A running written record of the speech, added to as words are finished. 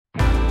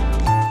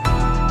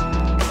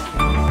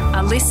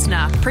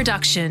listener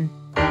production.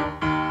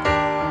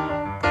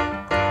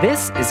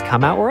 This is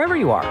Come Out Wherever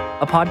You Are,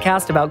 a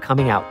podcast about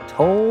coming out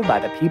told by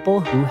the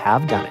people who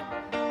have done it.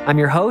 I'm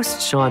your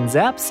host, Sean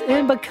Zepps,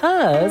 and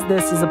because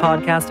this is a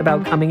podcast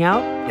about coming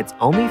out, it's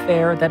only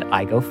fair that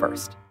I go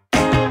first.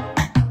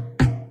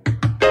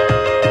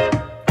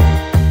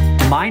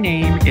 My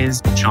name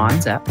is Sean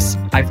Zepps.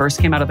 I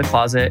first came out of the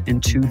closet in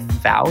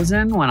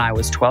 2000 when I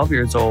was 12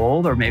 years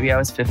old, or maybe I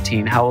was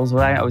 15. How old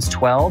was I? I was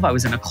 12. I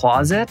was in a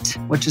closet,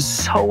 which is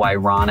so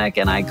ironic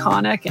and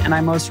iconic. And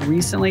I most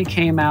recently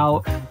came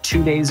out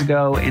 2 days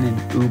ago in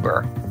an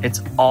Uber.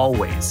 It's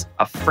always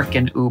a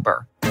frickin'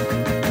 Uber.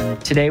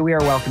 Today, we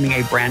are welcoming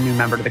a brand new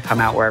member to the Come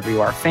Out Wherever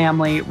You Are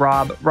family,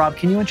 Rob. Rob,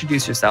 can you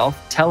introduce yourself?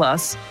 Tell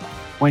us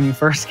when you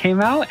first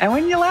came out and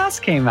when you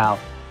last came out.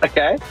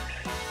 Okay.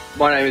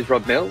 My name is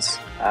Rob Mills.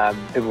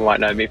 People might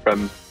know me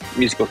from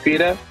musical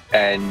theatre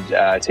and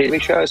TV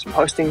shows, from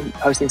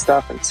hosting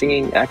stuff and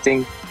singing,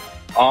 acting.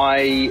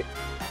 I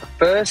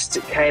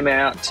first came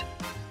out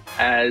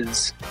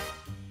as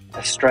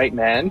a straight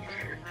man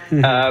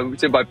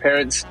to my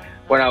parents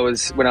when I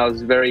was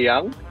very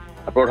young.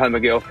 I brought home a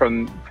girl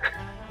from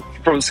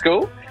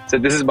school, so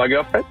this is my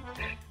girlfriend.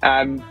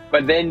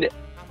 But then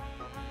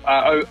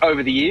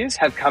over the years,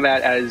 have come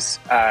out as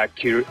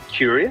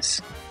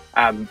curious,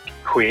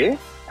 queer.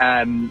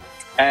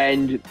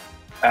 And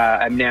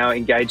I'm now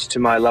engaged to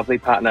my lovely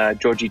partner,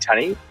 Georgie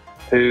Tunney,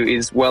 who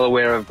is well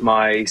aware of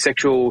my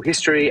sexual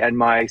history and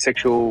my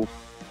sexual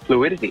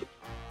fluidity.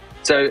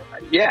 So,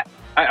 yeah,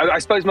 I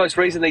suppose most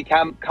recently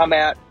come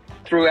out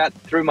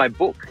through my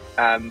book,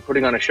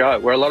 putting on a show,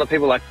 where a lot of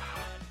people are like,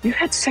 you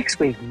had sex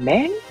with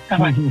men? I'm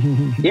like,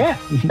 yeah.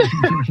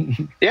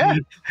 Yeah,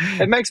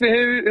 it makes me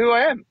who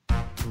I am.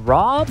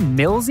 Rob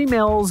Millsy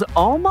Mills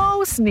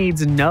almost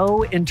needs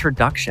no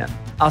introduction.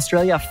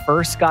 Australia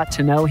first got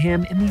to know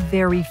him in the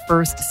very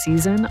first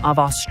season of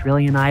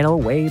Australian Idol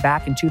way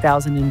back in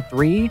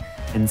 2003.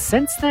 And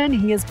since then,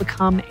 he has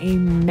become a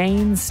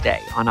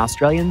mainstay on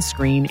Australian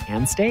screen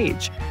and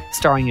stage,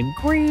 starring in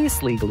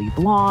Grease, Legally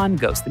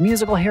Blonde, Ghost the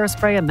Musical,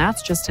 Hairspray, and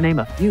that's just to name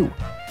a few.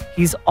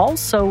 He's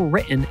also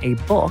written a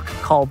book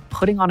called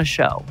Putting on a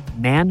Show,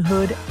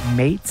 Manhood,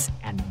 Mates,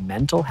 and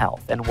Mental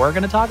Health. And we're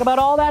going to talk about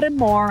all that and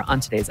more on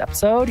today's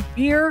episode.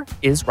 Here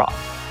is Rob.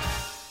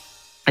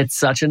 It's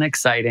such an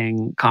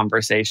exciting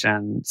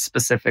conversation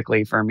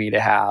specifically for me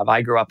to have.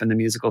 I grew up in the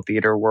musical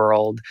theater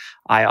world.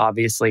 I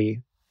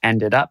obviously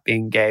ended up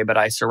being gay, but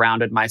I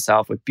surrounded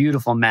myself with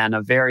beautiful men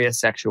of various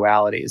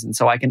sexualities. And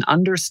so I can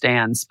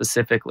understand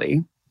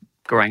specifically,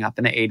 growing up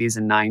in the 80s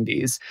and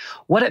 90s,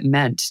 what it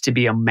meant to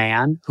be a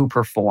man who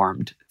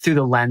performed through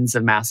the lens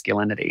of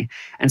masculinity.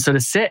 And so to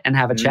sit and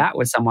have a chat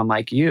with someone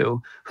like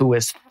you, who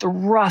was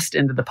thrust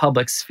into the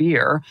public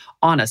sphere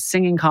on a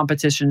singing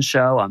competition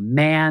show, a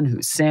man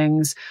who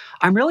sings,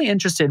 I'm really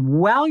interested,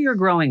 while you're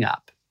growing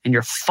up and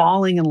you're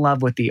falling in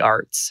love with the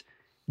arts,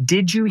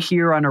 did you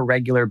hear on a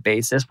regular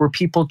basis, were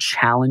people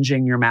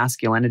challenging your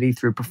masculinity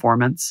through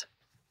performance?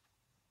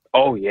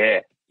 Oh,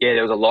 yeah. Yeah,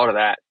 there was a lot of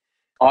that.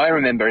 I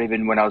remember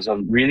even when I was a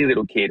really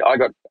little kid, I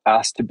got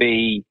asked to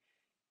be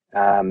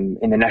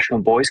in the National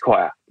Boys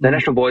Choir. The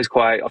National Boys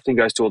Choir often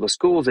goes to all the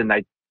schools and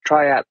they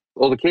try out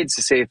all the kids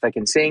to see if they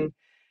can sing.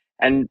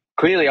 And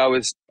clearly I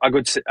was a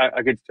good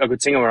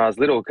singer when I was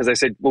little, because they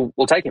said, well,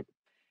 we'll take him.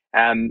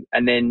 And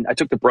then I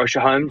took the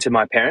brochure home to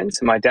my parents,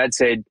 and my dad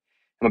said,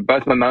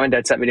 both my mum and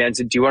dad sat me down and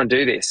said, do you want to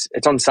do this?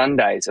 It's on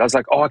Sundays. And I was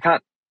like, oh, I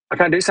can't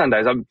do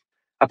Sundays.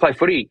 I play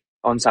footy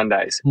on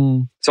Sundays.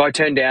 So I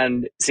turned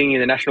down singing in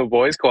the National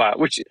Boys Choir,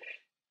 which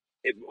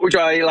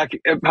I like.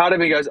 Part of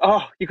me goes,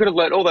 oh, you could have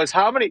learnt all those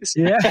harmonies.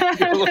 Yeah.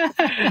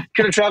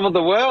 Could have traveled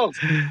the world.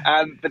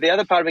 But the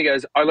other part of me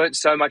goes, I learnt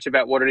so much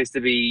about what it is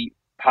to be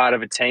part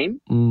of a team,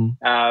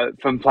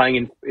 from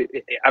playing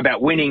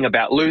about winning,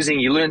 about losing.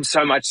 You learn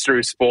so much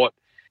through sport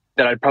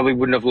that I probably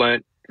wouldn't have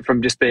learnt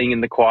from just being in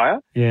the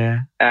choir.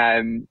 Yeah.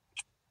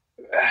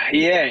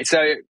 Yeah.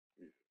 So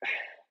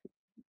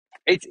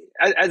it's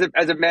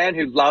as a man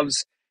who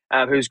loves,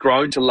 who's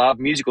grown to love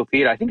musical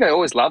theatre. I think I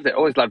always loved it. I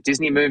always loved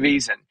Disney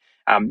movies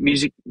and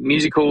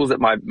musicals that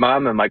my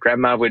mum and my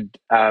grandma would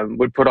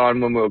put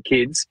on when we were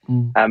kids.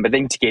 But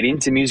then to get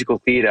into musical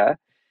theatre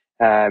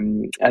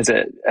as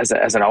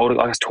an older,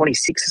 like I was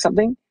 26 or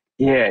something.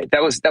 Yeah,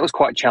 that was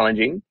quite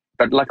challenging.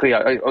 But luckily,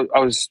 I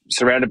was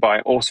surrounded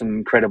by awesome,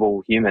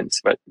 incredible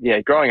humans. But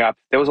yeah, growing up,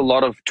 there was a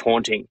lot of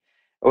taunting.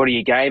 What are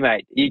you, gay,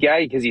 mate? Are you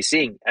gay because you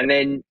sing? And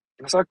then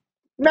I was like,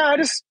 no, I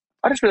just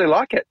really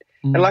like it.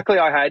 And luckily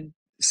I had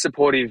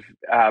supportive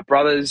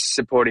brothers,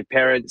 supportive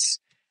parents.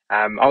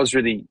 I was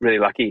really, really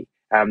lucky.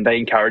 They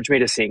encouraged me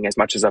to sing as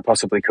much as I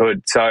possibly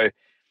could. So,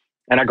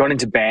 and I got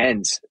into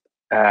bands.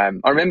 I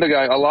remember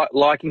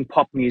liking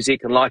pop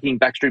music and liking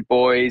Backstreet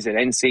Boys and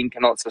NSYNC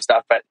and all that sort of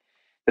stuff. But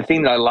the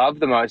thing that I loved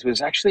the most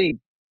was actually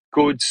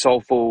good,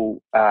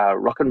 soulful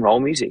rock and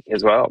roll music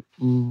as well.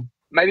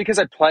 Maybe because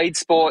I played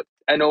sport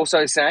and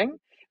also sang.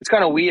 It's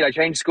kind of weird. I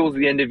changed schools at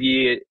the end of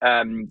year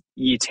 10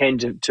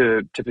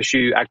 to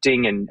pursue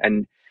acting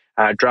and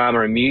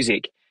drama and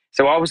music.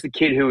 So I was the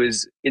kid who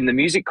was in the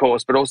music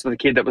course, but also the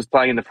kid that was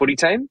playing in the footy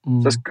team.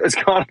 So it's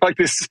kind of like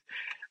this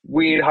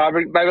weird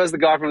hybrid. Maybe I was the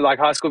guy from like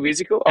High School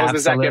Musical. I was the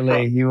Zac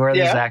Absolutely. Efron. You were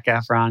the Zac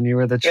Efron. You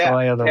were the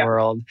Troy of the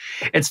world.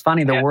 It's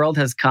funny. The world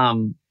has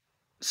come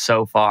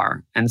so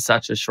far in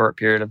such a short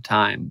period of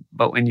time.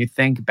 But when you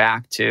think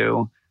back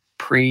to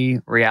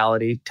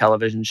pre-reality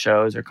television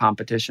shows or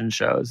competition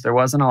shows, there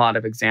wasn't a lot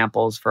of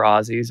examples for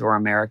Aussies or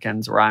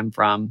Americans where I'm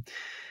from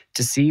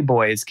to see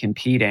boys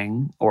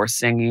competing or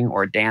singing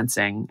or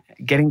dancing.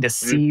 Getting to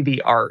see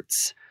the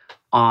arts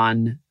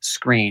on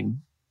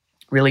screen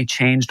really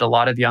changed a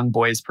lot of young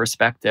boys'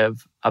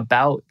 perspective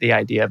about the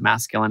idea of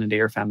masculinity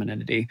or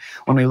femininity.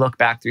 When we look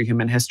back through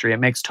human history, it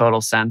makes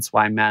total sense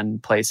why men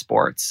play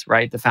sports,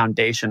 right? The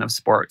foundation of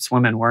sports.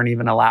 Women weren't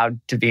even allowed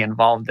to be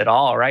involved at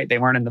all, right? They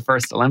weren't in the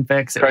first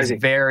Olympics. It was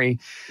very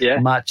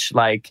much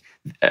like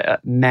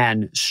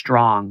men,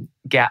 strong,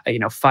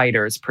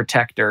 fighters,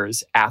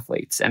 protectors,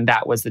 athletes. And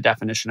that was the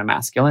definition of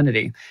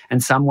masculinity.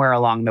 And somewhere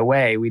along the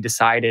way, we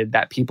decided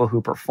that people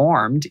who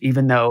performed,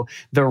 even though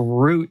the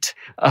root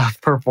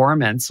of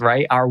performance,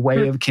 right, our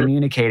way of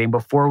communicating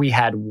before we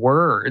had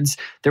words,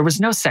 there was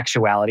no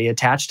sexuality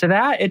attached to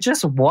that. It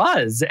just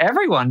was.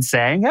 Everyone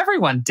sang,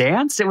 everyone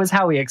danced. It was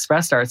how we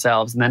expressed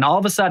ourselves. And then all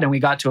of a sudden we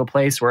got to a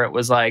place where it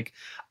was like,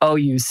 oh,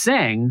 you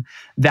sing,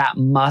 that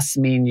must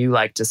mean you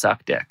like to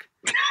suck dick.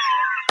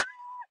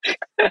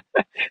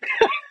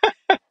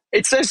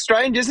 It's so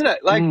strange, isn't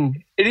it? Like,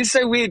 it is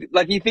so weird.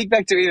 Like, you think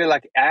back to even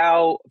like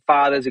our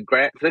fathers and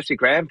especially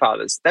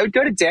grandfathers, they would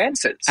go to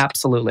dances.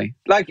 Absolutely.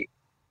 Like,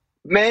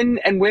 men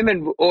and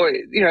women, or,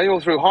 all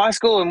through high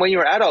school and when you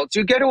were adults,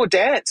 you'd go to a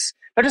dance.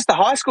 Not just the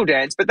high school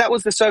dance, but that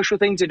was the social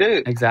thing to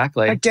do.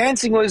 Exactly. Like,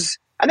 dancing was,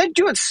 and they'd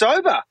do it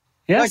sober.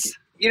 Yes.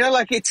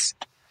 Like, it's,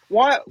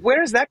 why, where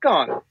has that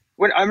gone?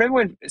 I remember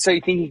when So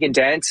You Think You Can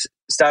Dance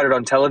started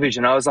on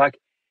television, I was like,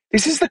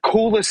 this is the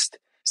coolest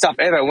stuff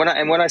ever. When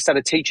I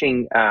started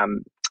teaching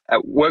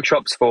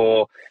workshops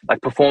for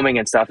like performing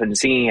and stuff and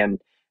singing, and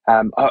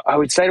I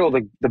would say to all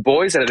the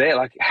boys that are there,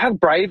 like, how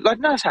brave, like,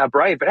 not how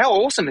brave, but how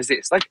awesome is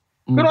this? Like,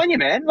 good on you,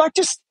 man. Like,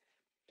 just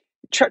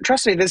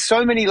trust me, there's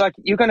so many, like,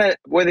 you're going to,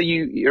 whether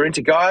you're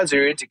into guys or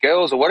you're into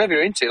girls or whatever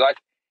you're into, like,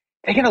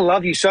 they're going to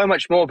love you so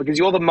much more because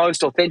you're the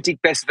most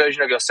authentic, best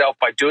version of yourself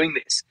by doing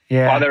this.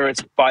 Yeah. Whether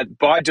it's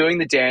by doing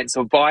the dance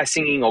or by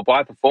singing or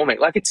by performing.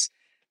 Like,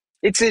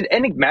 it's an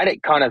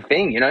enigmatic kind of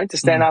thing, to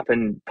stand up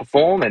and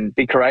perform and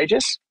be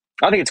courageous.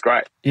 I think it's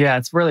great. Yeah,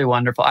 it's really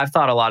wonderful. I've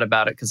thought a lot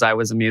about it because I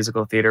was a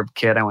musical theater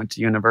kid. I went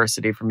to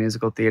university for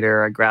musical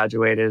theater. I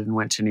graduated and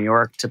went to New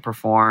York to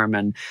perform.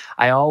 And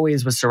I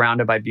always was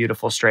surrounded by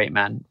beautiful straight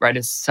men, right?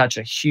 It's such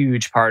a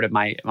huge part of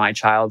my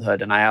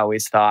childhood. And I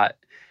always thought,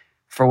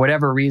 for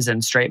whatever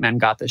reason, straight men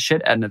got the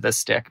shit end of the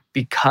stick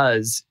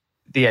because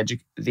the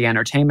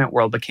entertainment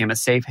world became a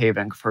safe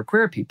haven for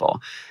queer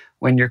people.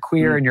 When you're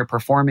queer and you're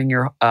performing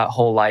your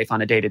whole life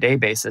on a day-to-day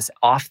basis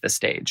off the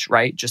stage,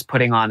 right? Just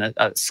putting on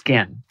a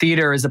skin.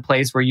 Theater is a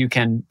place where you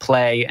can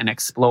play and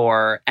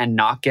explore and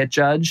not get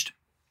judged.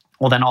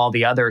 Well, then all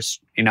the others,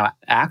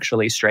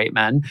 actually straight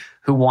men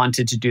who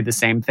wanted to do the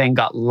same thing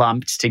got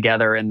lumped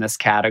together in this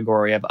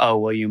category of, oh,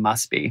 well, you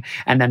must be.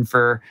 And then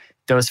for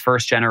those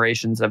first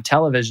generations of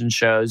television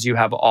shows, you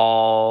have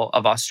all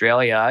of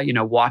Australia,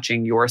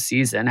 watching your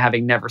season,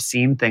 having never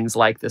seen things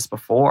like this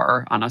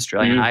before on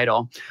Australian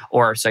Idol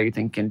or So You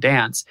Think You Can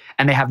Dance,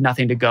 and they have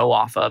nothing to go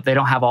off of. They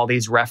don't have all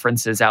these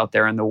references out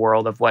there in the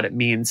world of what it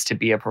means to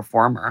be a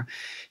performer.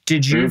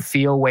 Did you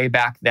feel way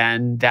back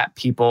then that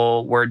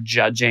people were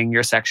judging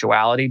your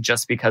sexuality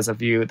just because of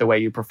the way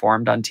you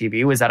performed on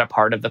TV? Was that a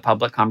part of the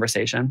public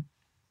conversation?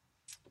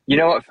 You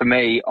know what? For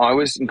me, I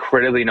was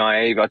incredibly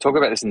naive. I talk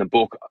about this in the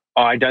book.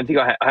 I don't think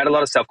I had a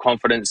lot of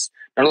self-confidence,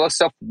 not a lot of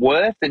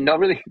self-worth, and not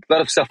really a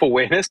lot of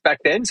self-awareness back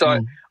then. So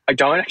I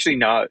don't actually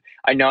know.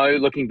 I know,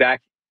 looking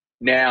back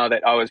now,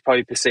 that I was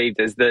probably perceived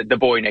as the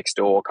boy next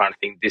door kind of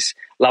thing, this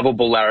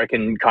lovable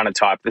larrikin kind of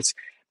type. That's,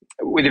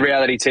 with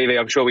reality TV,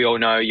 I'm sure we all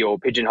know you're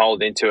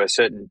pigeonholed into a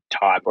certain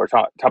type or a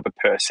type of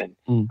person.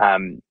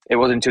 It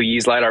wasn't until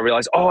years later I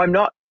realized, I'm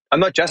not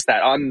just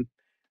that. I'm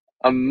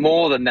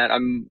more than that.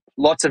 I'm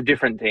lots of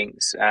different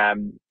things,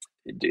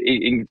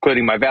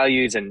 including my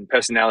values and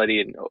personality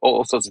and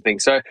all sorts of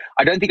things. So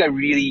I don't think I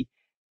really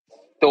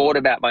thought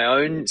about my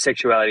own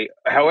sexuality.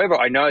 However,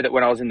 I know that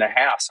when I was in the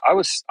house,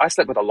 I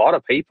slept with a lot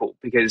of people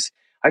because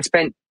I'd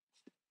spent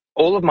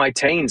all of my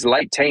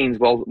late teens,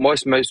 while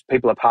most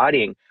people are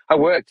partying. I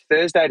worked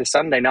Thursday to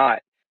Sunday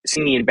night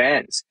singing in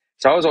bands.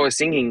 So I was always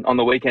singing on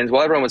the weekends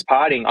while everyone was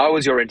partying. I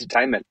was your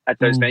entertainment at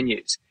those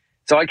venues.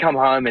 So I'd come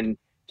home and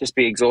just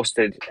be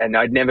exhausted, and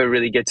I'd never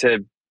really get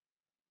to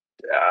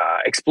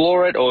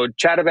explore it or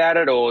chat about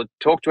it or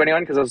talk to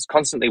anyone because I was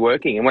constantly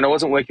working. And when I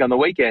wasn't working on the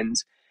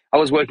weekends, I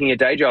was working a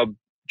day job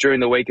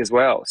during the week as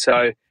well.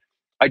 So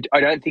I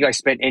don't think I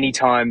spent any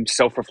time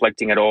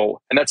self-reflecting at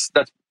all. And that's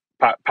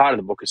part of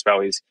the book as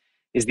well,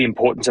 is the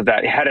importance of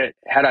that.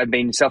 Had I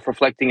been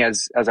self-reflecting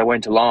as I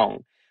went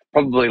along,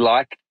 probably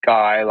like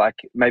Guy,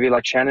 maybe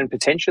like Shannon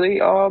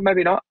potentially, or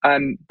maybe not,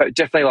 but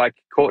definitely like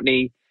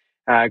Courtney,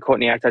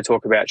 Courtney Act, I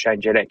talk about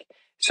Shane Jenek.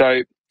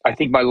 So I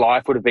think my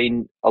life would have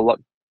been a lot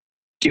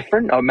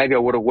different, or maybe I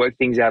would have worked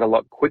things out a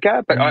lot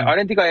quicker. But I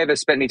don't think I ever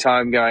spent any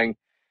time going,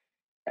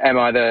 am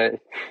I the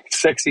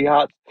sexy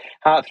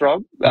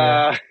heartthrob?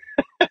 Yeah.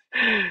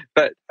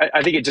 But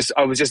I think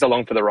I was just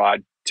along for the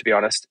ride, to be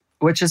honest.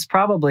 Which is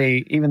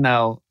probably, even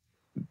though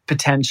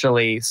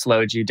potentially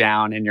slowed you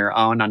down in your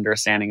own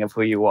understanding of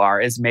who you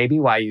are, is maybe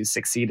why you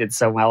succeeded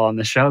so well on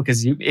the show.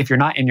 Because if you're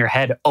not in your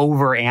head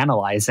over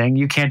analyzing,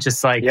 you can't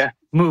just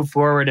move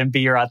forward and be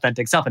your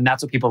authentic self. And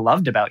that's what people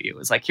loved about you.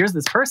 It's like, here's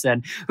this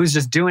person who's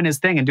just doing his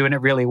thing and doing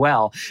it really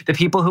well. The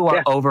people who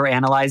are over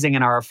analyzing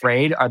and are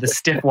afraid are the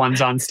stiff ones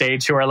on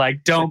stage who are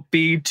like, don't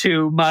be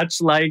too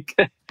much like,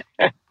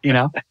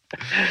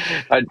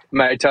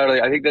 Mate,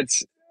 totally. I think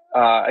that's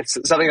it's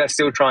something I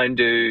still try and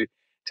do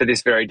to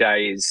this very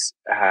day, is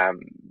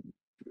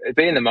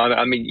be in the moment.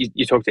 I mean,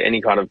 you talk to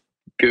any kind of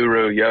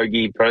guru,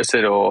 yogi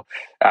person, or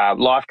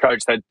life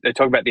coach, they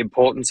talk about the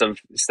importance of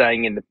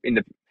staying in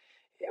the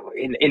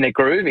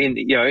groove,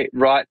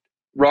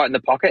 right in the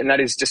pocket, and that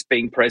is just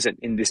being present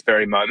in this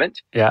very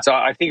moment. Yeah. So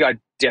I think I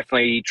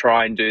definitely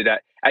try and do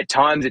that. At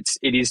times,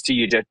 it is to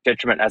your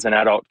detriment as an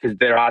adult, because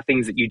there are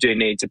things that you do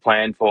need to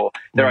plan for.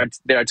 There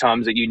are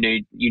times that you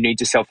need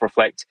to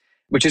self-reflect,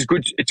 which is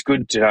good. It's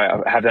good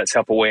to have that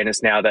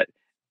self-awareness now, that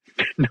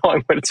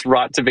knowing when it's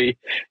right to be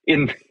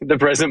in the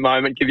present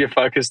moment, give your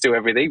focus to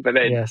everything, but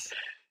then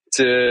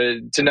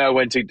to know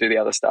when to do the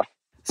other stuff.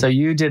 So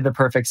you did the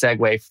perfect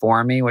segue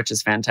for me, which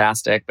is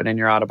fantastic. But in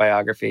your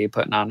autobiography,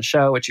 putting on a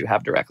show, which you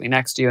have directly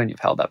next to you and you've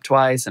held up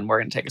twice, and we're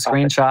going to take a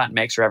screenshot and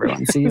make sure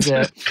everyone sees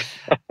it.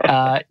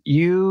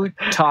 You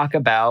talk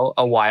about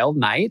a wild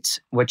night,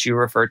 which you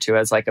refer to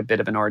as like a bit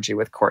of an orgy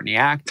with Courtney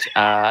Act,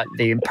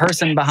 the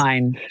person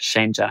behind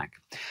Shane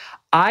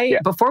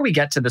Jenek. Before we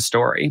get to the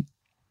story,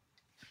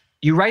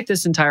 you write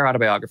this entire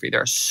autobiography.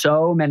 There are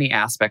so many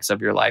aspects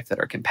of your life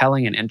that are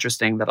compelling and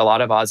interesting that a lot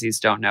of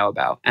Aussies don't know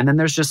about. And then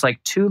there's just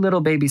like two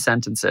little baby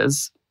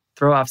sentences,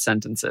 throw off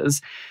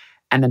sentences,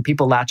 and then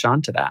people latch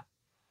onto that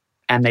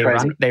and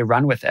they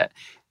run with it.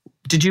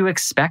 Did you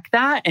expect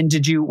that? And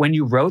when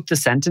you wrote the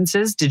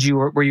sentences,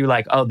 were you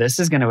like, oh, this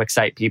is going to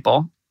excite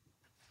people?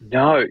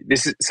 No,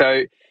 this is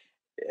so.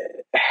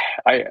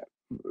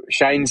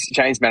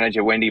 Shane's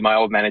manager, Wendy, my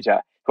old manager,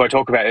 who I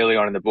talk about early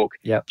on in the book,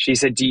 she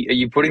said, are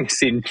you putting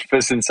this in for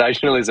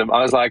sensationalism?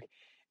 I was like,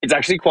 it's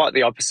actually quite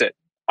the opposite.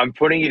 I'm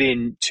putting it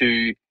in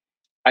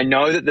I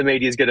know that the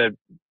media is going to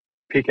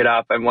pick it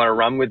up and want to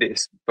run with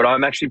this, but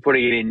I'm actually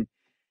putting it in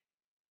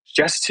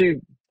just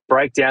to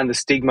break down the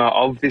stigma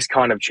of this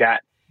kind of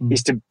chat,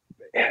 is to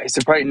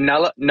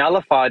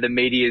nullify the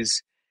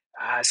media's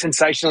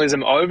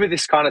sensationalism over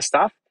this kind of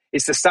stuff.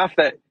 It's the stuff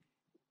that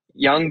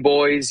young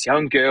boys,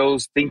 young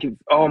girls think,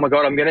 oh my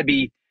God, I'm going to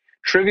be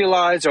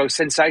trivialized or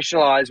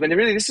sensationalized, when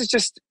really this is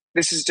just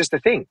a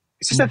thing.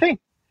 It's just a thing.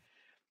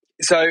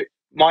 So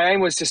my aim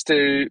was just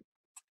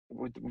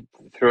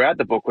throughout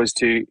the book, was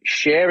to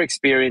share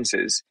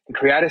experiences and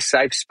create a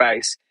safe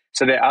space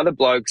so that other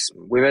blokes,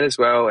 women as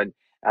well, and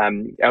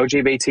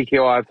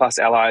LGBTQI plus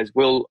allies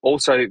will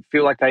also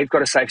feel like they've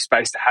got a safe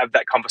space to have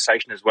that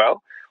conversation as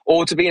well,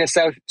 or to be in a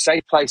safe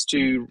place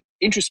to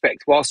introspect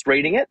whilst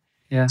reading it.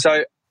 Yeah. So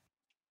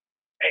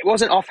it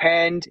wasn't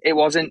offhand. It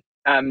wasn't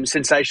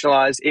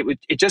sensationalized.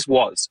 It just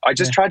was. I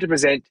just tried to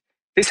present,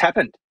 this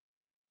happened,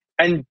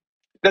 and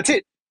that's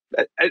it.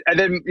 And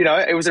then,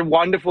 it was a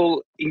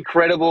wonderful,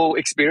 incredible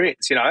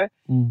experience, and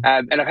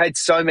I've had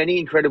so many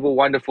incredible,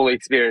 wonderful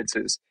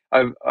experiences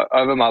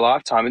over my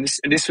lifetime. And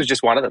this was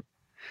just one of them.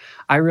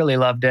 I really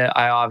loved it.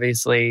 I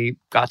obviously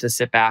got to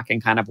sit back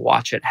and kind of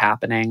watch it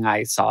happening.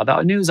 I saw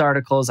the news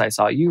articles. I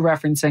saw you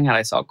referencing it.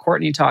 I saw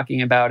Courtney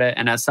talking about it.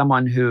 And as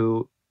someone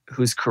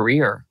whose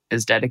career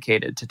is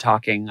dedicated to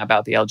talking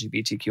about the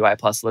LGBTQI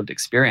plus lived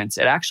experience,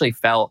 it actually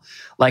felt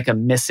like a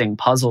missing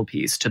puzzle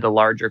piece to the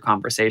larger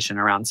conversation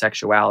around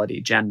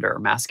sexuality, gender,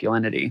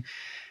 masculinity.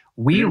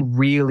 We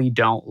really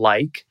don't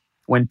like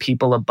when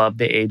people above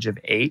the age of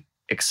 8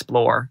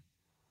 explore.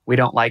 We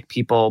don't like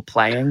people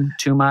playing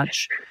too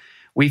much.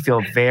 We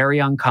feel very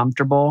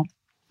uncomfortable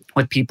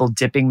with people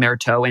dipping their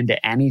toe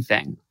into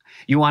anything.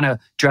 You want to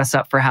dress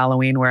up for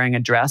Halloween wearing a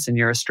dress and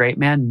you're a straight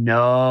man?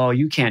 No,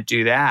 you can't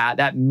do that.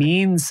 That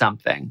means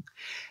something.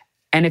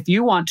 And if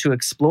you want to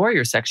explore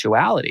your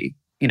sexuality,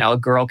 a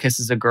girl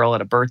kisses a girl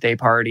at a birthday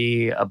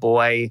party, a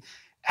boy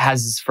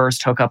has his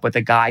first hookup with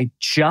a guy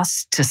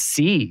just to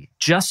see,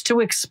 just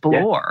to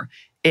explore.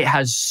 Yeah. It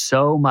has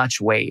so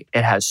much weight.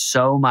 It has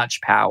so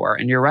much power.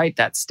 And you're right,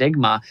 that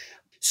stigma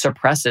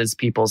suppresses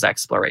people's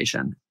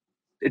exploration.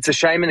 It's a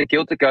shame and the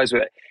guilt that goes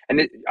with it.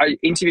 And I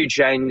interviewed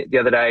Shane the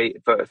other day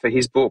for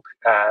his book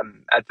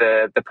at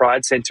the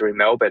Pride Centre in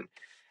Melbourne.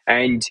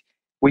 And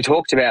we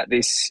talked about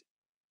this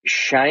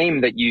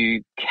shame that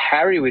you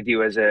carry with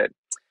you as for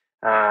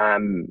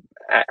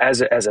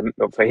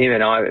him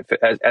and I,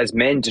 as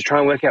men, to try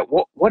and work out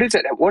what is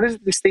it? What is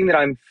this thing that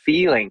I'm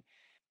feeling?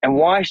 And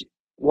why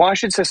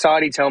should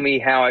society tell me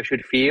how I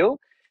should feel?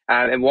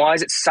 And why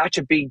is it such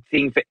a big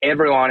thing for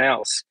everyone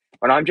else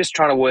when I'm just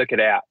trying to work it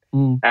out?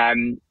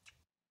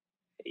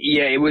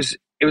 yeah, it was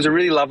a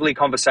really lovely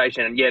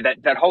conversation, and yeah,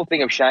 that whole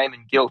thing of shame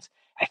and guilt.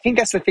 I think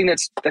that's the thing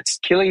that's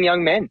killing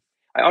young men.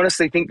 I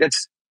honestly think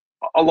that's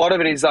a lot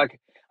of it is like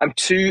I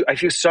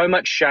feel so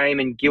much shame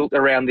and guilt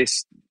around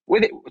this.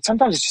 With it,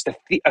 sometimes it's just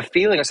a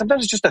feeling, or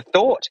sometimes it's just a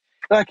thought.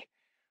 Like,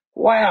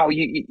 wow,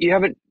 you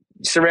haven't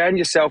surround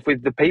yourself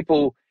with the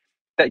people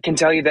that can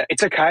tell you that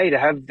it's okay to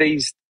have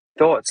these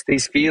thoughts,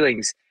 these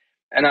feelings.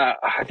 And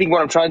I think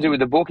what I'm trying to do with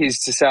the book is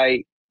to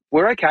say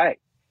we're okay.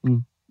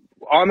 Mm.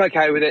 I'm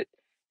okay with it.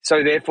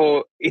 So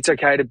therefore, it's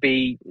okay to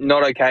be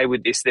not okay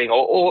with this thing,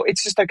 or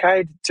it's just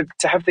okay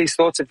to have these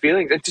thoughts and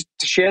feelings, and to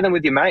share them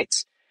with your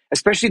mates,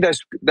 especially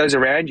those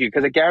around you.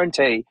 Because I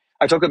guarantee,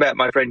 I talk about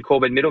my friend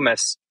Corbin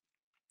Middlemass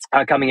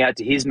coming out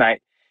to his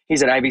mate.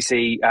 He's an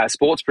ABC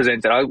sports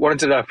presenter. I wanted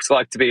to know what it's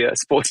like to be a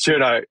sports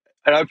journo,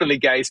 an openly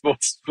gay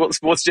sports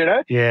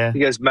journo. Yeah. He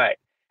goes, mate,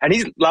 and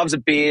he loves a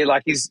beer,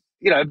 like he's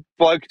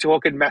bloke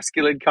talking,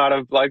 masculine kind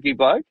of blokey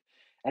bloke,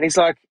 and he's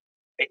like,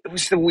 it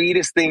was the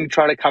weirdest thing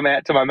trying to come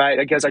out to my mate.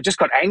 He goes, I just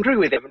got angry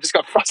with him. I just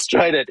got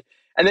frustrated.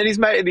 And then his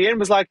mate at the end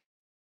was like,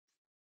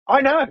 I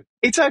know.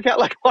 It's okay.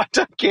 Like, I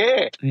don't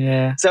care.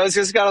 Yeah. So it's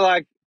just got to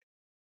like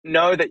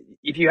know that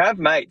if you have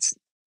mates,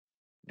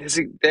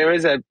 there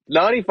is a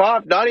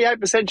 95,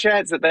 98%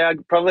 chance that they are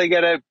probably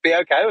going to be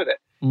okay with it.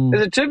 Mm.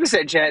 There's a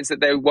 2% chance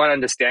that they won't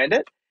understand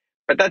it,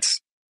 but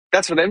that's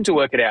for them to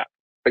work it out.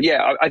 But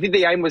yeah, I think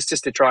the aim was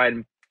just to try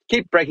and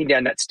keep breaking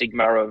down that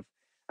stigma of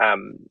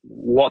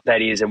what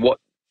that is and what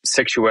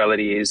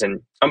sexuality is.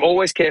 And I'm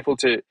always careful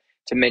to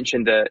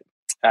mention the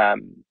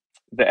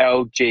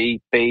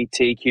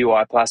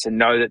LGBTQI plus and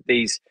know that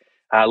these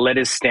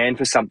letters stand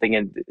for something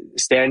and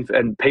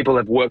people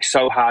have worked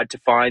so hard to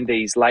find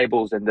these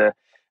labels and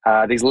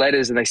these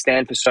letters, and they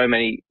stand for so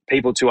many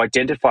people to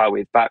identify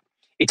with. But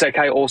it's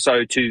okay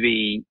also to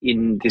be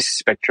in this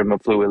spectrum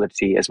of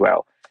fluidity as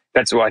well.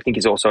 That's what I think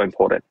is also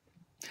important.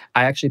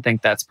 I actually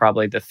think that's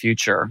probably the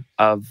future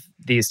of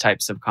these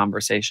types of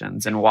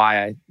conversations, and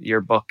why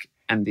your book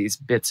and these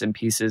bits and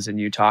pieces and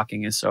you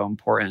talking is so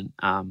important.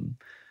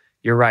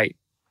 You're right.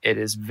 It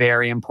is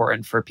very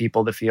important for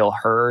people to feel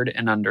heard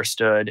and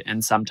understood.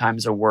 And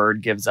sometimes a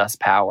word gives us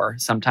power.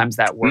 Sometimes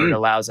that word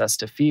allows us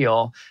to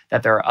feel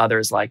that there are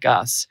others like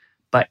us.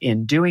 But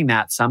in doing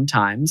that,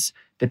 sometimes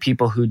the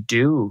people who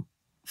do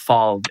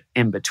fall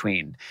in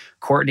between,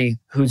 Courtney,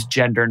 who's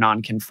gender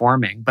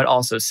nonconforming, but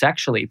also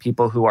sexually,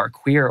 people who are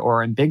queer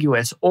or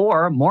ambiguous,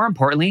 or more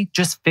importantly,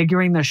 just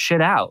figuring this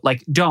shit out,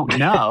 like don't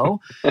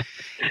know.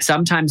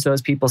 Sometimes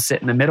those people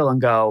sit in the middle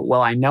and go,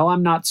 well, I know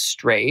I'm not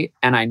straight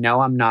and I know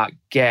I'm not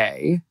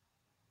gay.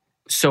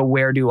 So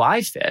where do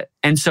I fit?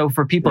 And so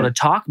for people to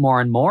talk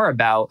more and more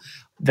about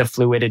the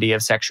fluidity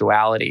of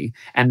sexuality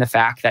and the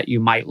fact that you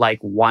might like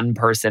one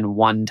person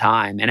one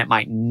time and it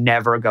might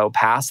never go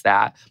past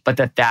that, but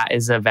that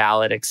is a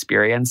valid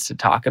experience to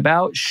talk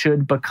about,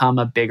 should become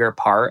a bigger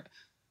part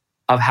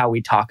of how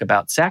we talk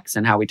about sex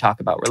and how we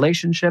talk about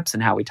relationships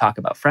and how we talk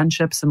about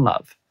friendships and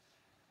love.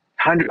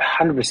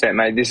 100%,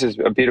 mate. This is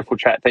a beautiful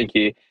chat. Thank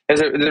you.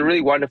 There's a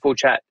really wonderful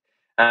chat.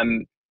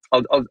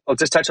 I'll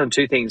just touch on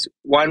two things.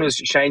 One was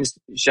Shane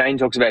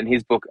talks about in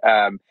his book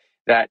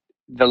that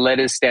the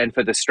letters stand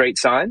for the street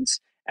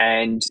signs,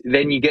 and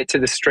then you get to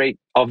the street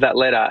of that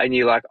letter and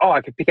you're like, oh,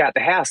 I could pick out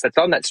the house that's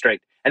on that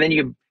street, and then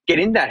you can get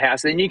in that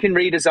house and then you can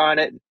redesign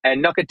it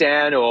and knock it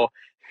down or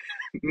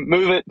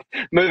move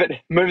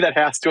that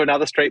house to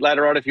another street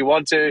later on if you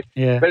want to.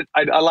 Yeah. But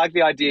I like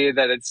the idea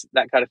that it's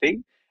that kind of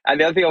thing. And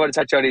the other thing I want to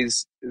touch on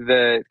is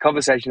the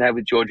conversation I had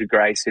with Georgia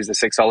Grace, who's a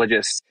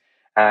sexologist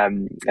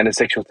and a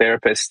sexual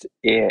therapist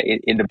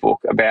in the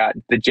book, about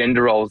the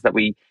gender roles that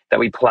we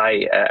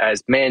play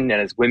as men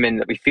and as women,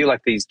 that we feel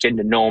like these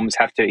gender norms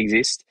have to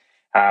exist.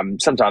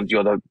 Sometimes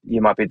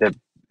you might be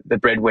the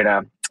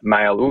breadwinner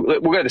male. We'll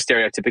go to the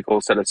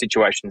stereotypical sort of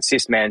situation: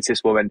 cis man,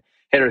 cis woman,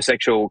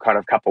 heterosexual kind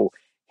of couple.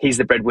 He's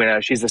the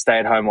breadwinner, she's the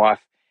stay-at-home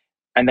wife,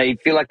 and they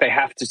feel like they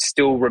have to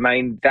still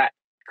remain that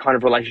kind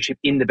of relationship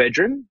in the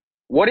bedroom.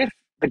 What if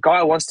the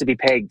guy wants to be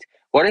pegged?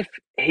 What if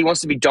he wants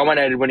to be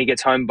dominated when he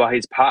gets home by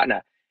his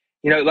partner?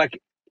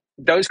 Like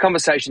those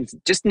conversations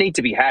just need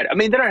to be had. I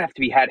mean, they don't have to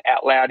be had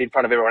out loud in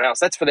front of everyone else.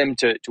 That's for them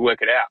to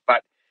work it out.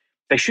 But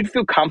they should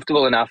feel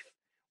comfortable enough.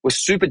 We're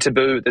super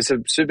taboo. There's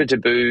some super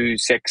taboo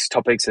sex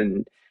topics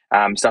and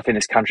stuff in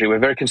this country. We're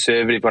very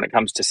conservative when it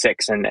comes to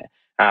sex and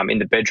in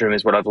the bedroom,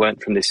 is what I've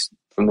learned from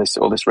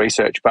all this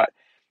research. But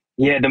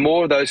yeah, the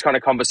more of those kind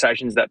of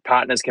conversations that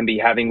partners can be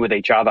having with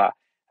each other,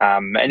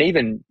 and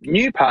even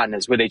new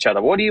partners with each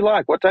other. What do you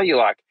like? What don't you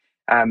like?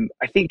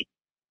 I think,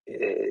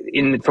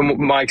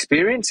 from my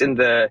experience in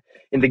the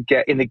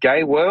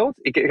gay world,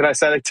 can I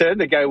say the term,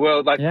 the gay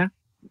world? Like, yeah.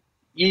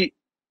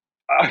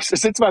 I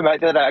said to my mate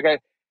the other day, I go,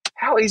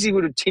 how easy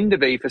would Tinder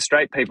be for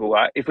straight people?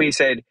 Right? If we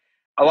said,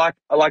 I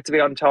like to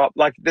be on top.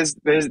 Like,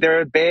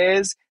 there are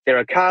bears, there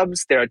are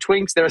cubs, there are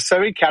twinks, there are so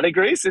many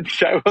categories. And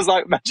it was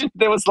like, imagine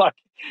there was like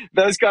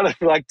those kind of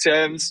like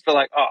terms for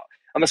like, oh,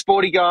 I'm a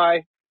sporty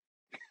guy.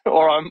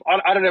 Or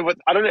I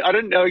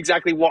don't know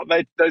exactly what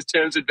those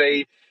terms would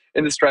be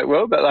in the straight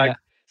world, but like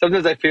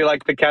sometimes I feel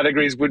like the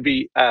categories would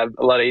be a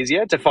lot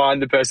easier to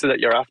find the person that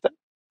you're after.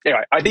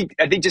 Anyway, I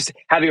think just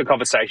having a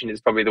conversation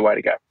is probably the way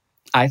to go.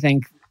 I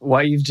think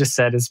what you've just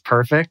said is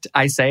perfect.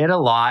 I say it a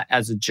lot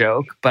as a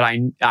joke, but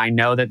I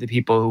know that the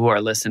people who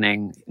are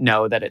listening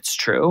know that it's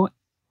true.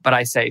 But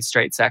I say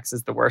straight sex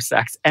is the worst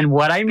sex. And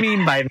what I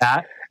mean by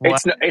that...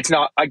 It's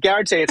not. I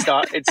guarantee it's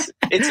not. It's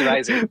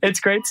amazing.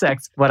 It's great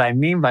sex. What I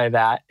mean by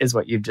that is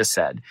what you've just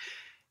said.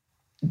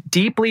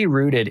 Deeply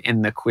rooted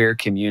in the queer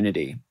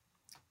community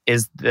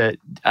is the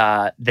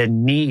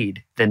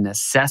need, the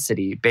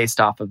necessity based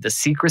off of the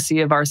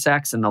secrecy of our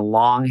sex and the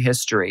long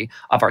history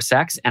of our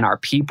sex and our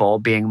people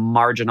being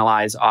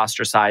marginalized,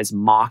 ostracized,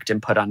 mocked,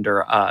 and put under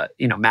a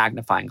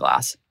magnifying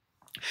glass.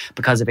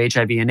 Because of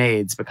HIV and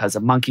AIDS, because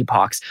of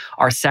monkeypox,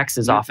 our sex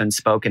is often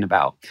spoken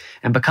about.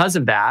 And because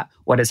of that,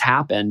 what has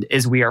happened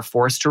is we are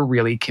forced to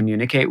really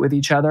communicate with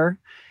each other.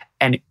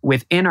 And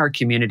within our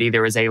community,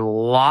 there is a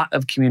lot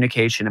of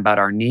communication about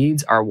our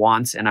needs, our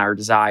wants, and our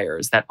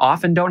desires that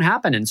often don't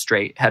happen in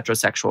straight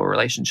heterosexual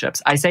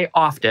relationships. I say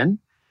often.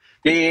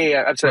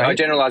 Yeah, absolutely. Right? I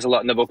generalize a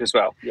lot in the book as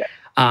well. Yeah.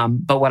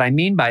 But what I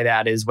mean by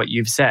that is what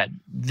you've said.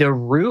 The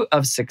root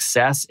of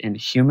success in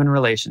human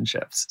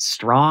relationships,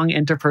 strong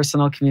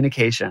interpersonal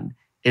communication,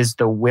 is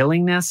the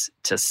willingness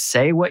to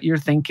say what you're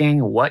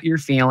thinking, what you're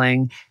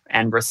feeling,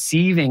 and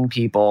receiving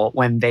people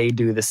when they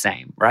do the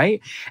same,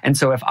 right? And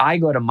so if I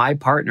go to my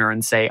partner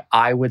and say,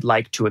 I would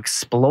like to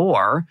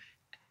explore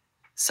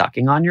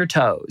sucking on your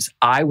toes,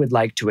 I would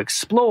like to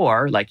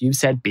explore, like you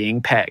said,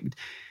 being pegged.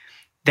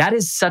 That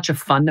is such a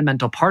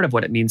fundamental part of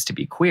what it means to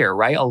be queer,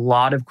 right? A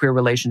lot of queer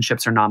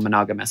relationships are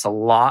non-monogamous. A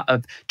lot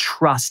of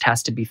trust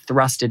has to be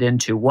thrusted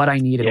into what I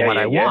need and what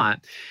I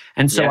want.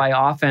 And so I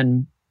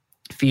often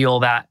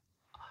feel that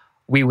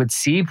we would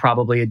see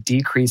probably a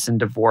decrease in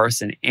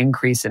divorce and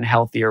increase in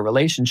healthier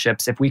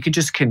relationships if we could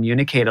just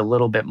communicate a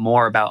little bit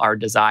more about our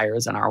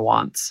desires and our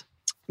wants.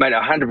 Mate,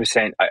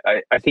 100%.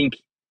 I think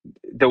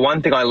the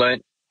one thing I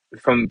learned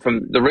from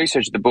the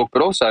research of the book,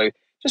 but also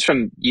just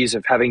from years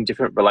of having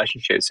different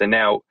relationships, and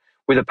now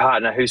with a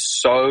partner who's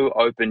so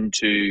open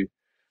to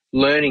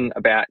learning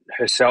about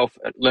herself,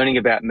 learning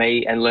about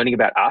me, and learning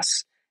about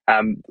us.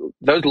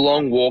 Those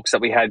long walks that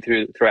we had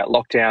throughout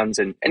lockdowns,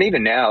 and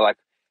even now, like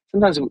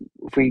sometimes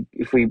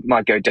if we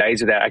might go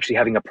days without actually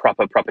having a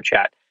proper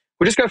chat,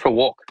 we'll just go for a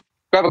walk,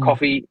 grab a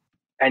coffee,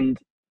 and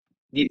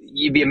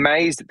you'd be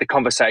amazed at the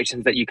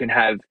conversations that you can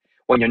have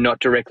when you're not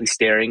directly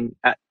staring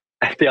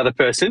at the other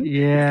person,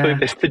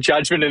 the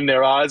judgment in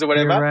their eyes or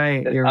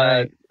whatever. You're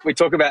right. We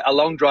talk about a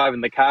long drive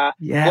in the car.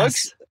 Yes.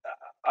 Blokes,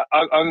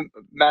 I'm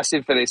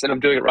massive for this, and I'm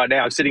doing it right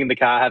now. I'm sitting in the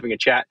car having a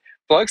chat.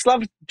 Blokes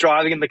love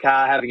driving in the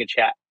car having a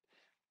chat.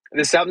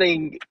 There's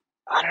something,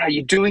 I don't know,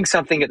 you're doing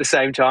something at the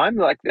same time.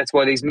 Like that's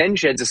why these men's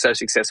sheds are so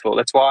successful.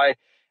 That's why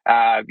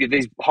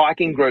these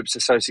hiking groups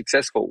are so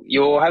successful.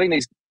 You're having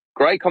these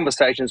great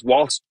conversations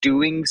whilst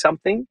doing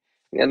something.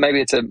 And maybe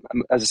it's as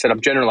I said,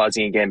 I'm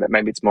generalizing again, but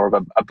maybe it's more of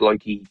a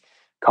blokey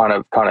kind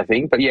of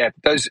thing. But yeah,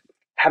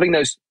 having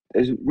those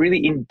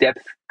really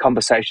in-depth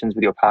conversations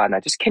with your partner,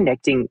 just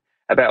connecting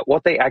about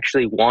what they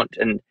actually want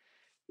and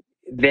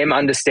them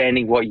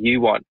understanding what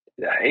you want.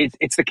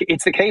 It's the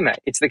key, mate.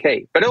 It's the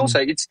key. But also,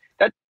 it's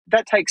that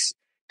takes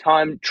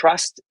time,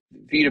 trust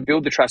for you to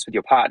build the trust with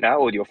your partner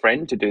or your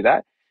friend to do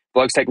that.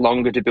 Blokes take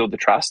longer to build the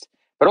trust,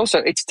 but also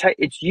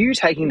it's you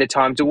taking the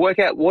time to work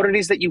out what it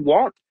is that you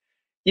want.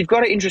 You've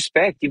got to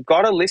introspect. You've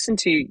got to listen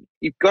to.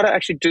 You've got to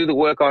actually do the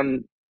work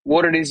on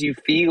what it is you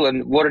feel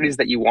and what it is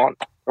that you want,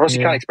 or else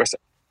you can't express it.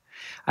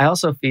 I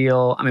also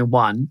feel,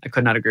 I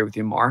could not agree with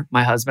you more.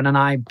 My husband and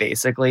I,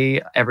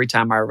 basically, every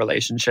time our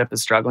relationship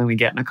is struggling, we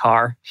get in a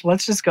car.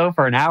 Let's just go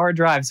for an hour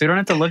drive so we don't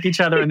have to look each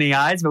other in the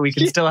eyes, but we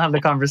can still have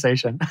the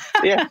conversation.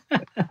 Yeah.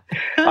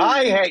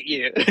 I hate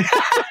you.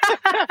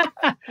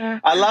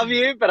 I love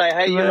you, but I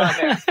hate you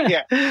right now.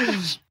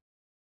 Yeah.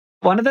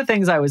 One of the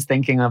things I was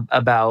thinking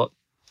about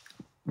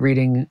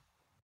reading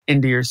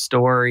into your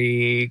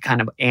story,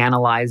 kind of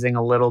analyzing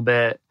a little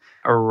bit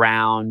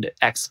around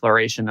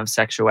exploration of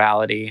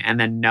sexuality, and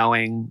then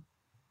knowing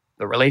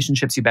the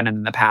relationships you've been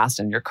in the past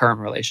and your current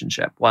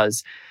relationship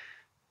was,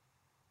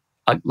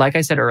 like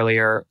I said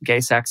earlier, gay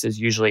sex is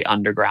usually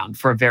underground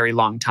for a very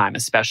long time,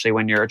 especially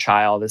when you're a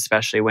child,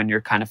 especially when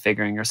you're kind of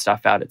figuring your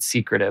stuff out. It's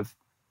secretive.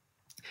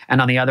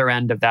 And on the other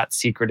end of that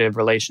secretive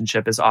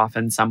relationship is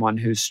often someone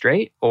who's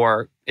straight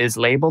or is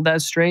labeled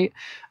as straight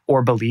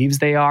or believes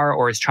they are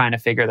or is trying to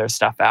figure their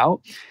stuff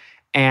out.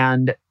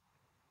 And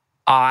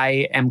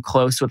I am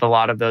close with a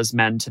lot of those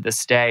men to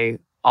this day,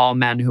 all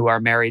men who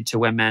are married to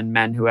women,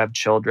 men who have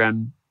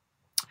children.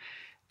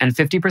 And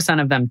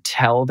 50% of them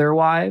tell their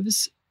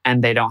wives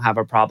and they don't have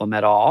a problem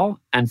at all.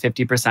 And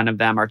 50% of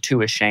them are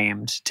too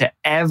ashamed to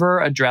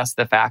ever address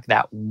the fact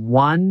that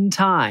one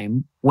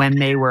time when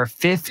they were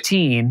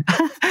 15,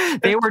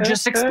 they were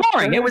just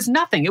exploring. It was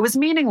nothing. It was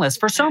meaningless.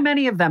 For so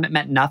many of them, it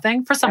meant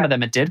nothing. For some of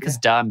them, it did, because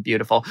duh, I'm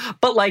beautiful.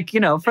 But like,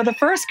 for the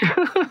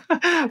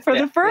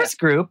first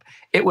group,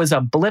 it was a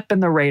blip in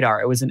the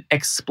radar. It was an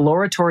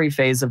exploratory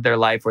phase of their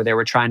life where they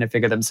were trying to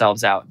figure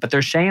themselves out. But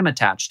there's shame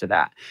attached to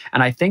that.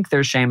 And I think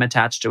there's shame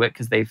attached to it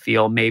because they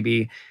feel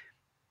maybe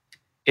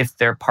if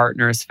their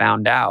partners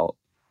found out,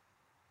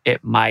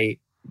 it might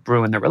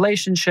ruin the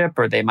relationship,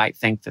 or they might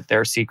think that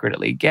they're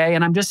secretly gay.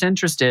 And I'm just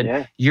interested.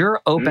 Yeah.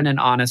 You're open and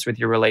honest with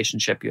your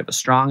relationship. You have a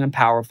strong and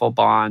powerful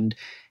bond,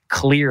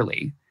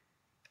 clearly.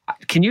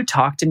 Can you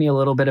talk to me a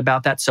little bit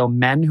about that? So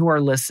men who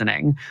are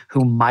listening,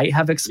 who might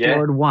have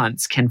explored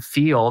once, can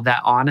feel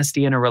that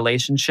honesty in a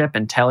relationship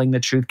and telling the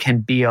truth can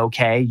be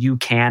okay. You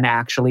can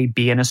actually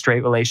be in a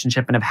straight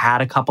relationship and have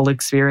had a couple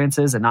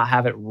experiences and not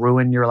have it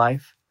ruin your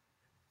life.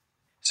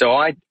 So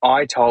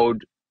I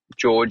told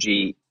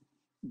Georgie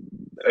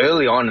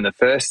early on in the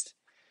first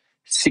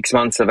 6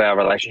 months of our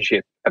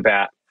relationship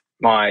about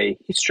my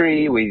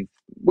history with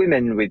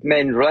women, with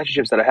men,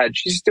 relationships that I had.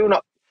 She's still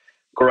not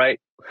great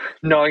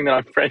knowing that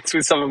I'm friends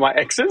with some of my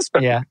exes,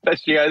 but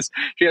she goes,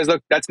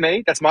 look, that's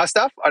me. That's my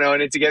stuff. I know I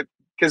need to get,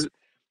 because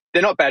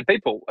they're not bad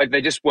people. Like,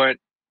 they just weren't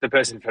the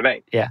person for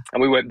me. Yeah.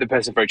 And we weren't the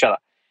person for each other.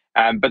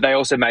 But they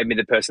also made me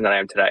the person that I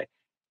am today.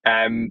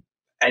 And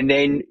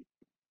then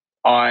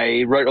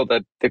I wrote all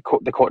the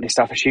Courtney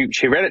stuff, and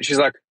she read it. She's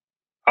like,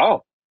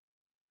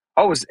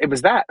 it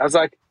was that. I was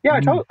like, yeah,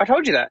 I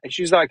told you that. And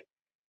she was like,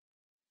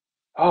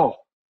 oh,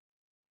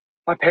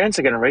 my parents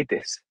are going to read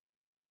this.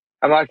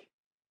 I'm like,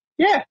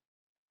 yeah.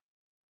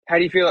 How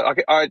do you feel?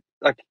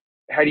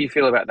 How do you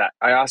feel about that?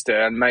 I asked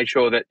her and made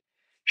sure that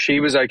she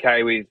was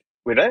okay with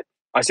it.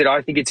 I said,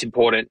 I think it's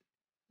important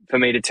for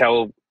me to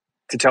tell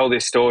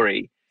this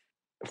story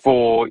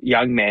for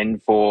young men,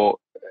 for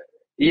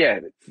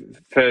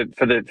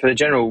the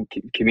general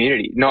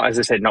community. Not, as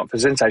I said, not for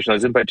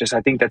sensationalism, but just I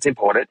think that's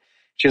important.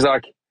 She's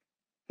like,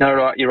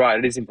 no, you're right.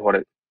 It is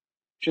important.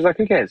 She's like,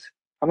 who cares?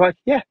 I'm like,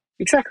 yeah,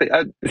 exactly.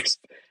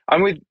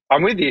 I'm with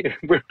you.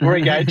 We're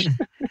engaged.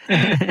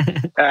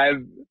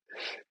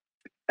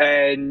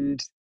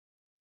 And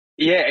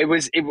yeah,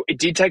 it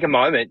did take a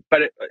moment,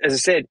 but as I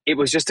said, it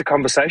was just a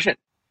conversation.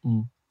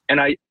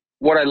 And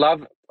what I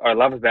love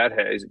about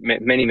her is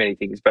many, many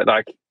things, but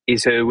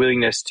is her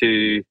willingness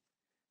to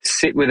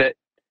sit with it,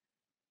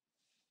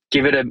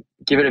 give it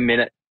a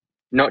minute,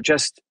 not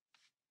just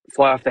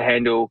fly off the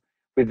handle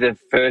with the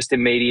first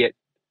immediate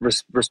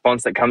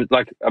response that comes.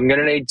 Like, I'm going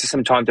to need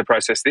some time to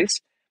process this.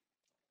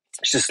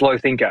 She's a slow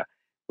thinker,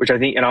 which I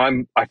think,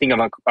 and I think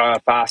I'm a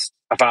fast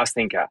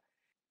thinker,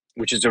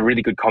 which is a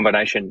really good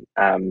combination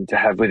to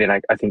have within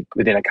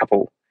a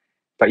couple.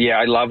 But yeah,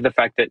 I love the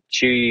fact that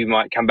she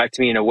might come back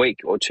to me in a week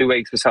or 2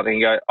 weeks or something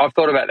and go, I've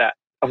thought about that.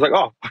 I was like,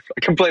 oh, I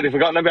completely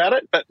forgotten about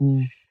it. But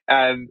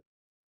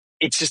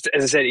it's just,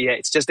 as I said,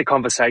 it's just a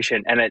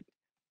conversation. And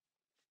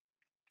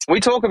we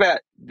talk about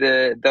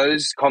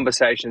those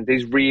conversations,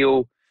 these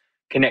real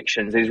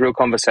connections, these real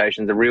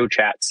conversations, the real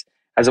chats,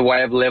 as a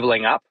way of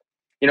leveling up.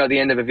 At the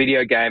end of a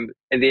video game,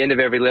 at the end of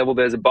every level,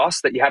 there's a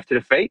boss that you have to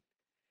defeat.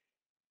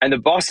 And the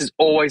boss is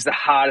always the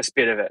hardest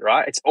bit of it,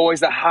 right? It's always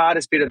the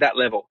hardest bit of that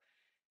level.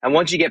 And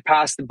once you get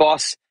past the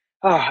boss,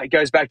 it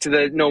goes back to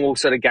the normal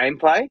sort of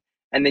gameplay.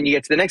 And then you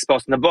get to the next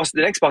boss, and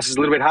the next boss is a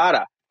little bit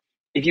harder.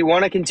 If you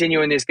want to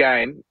continue in this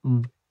game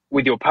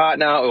with your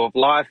partner or of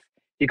life,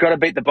 you've got to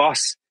beat the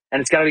boss, and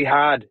it's going to be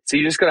hard. So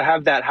you just got to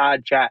have that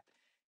hard chat.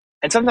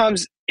 And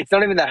sometimes it's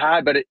not even that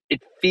hard, but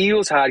it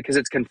feels hard because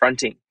it's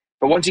confronting.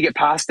 But once you get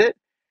past it,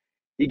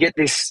 you get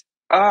this,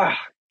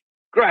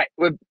 great.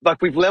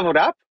 We've leveled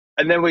up,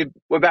 and then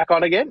we're back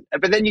on again.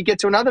 But then you get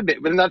to another bit,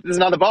 there's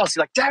another boss.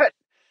 You're like, damn it,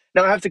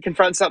 now I have to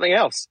confront something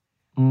else.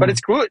 But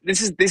it's good.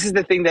 This is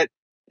the thing that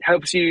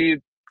helps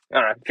you,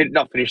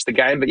 not finish the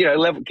game, but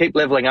keep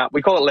leveling up.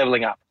 We call it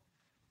leveling up.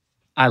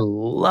 I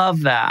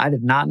love that. I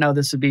did not know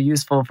this would be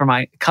useful for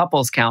my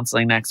couples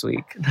counseling next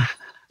week.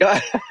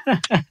 There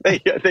you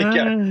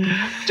go.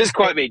 Just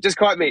quote me.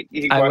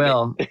 You can I quote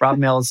will. me. Rob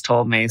Mills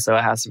told me, so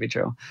it has to be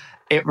true.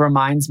 It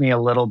reminds me a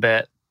little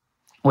bit,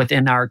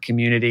 within our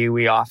community,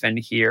 we often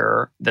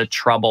hear the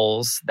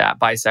troubles that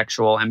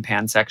bisexual and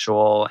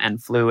pansexual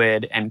and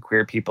fluid and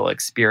queer people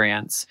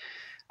experience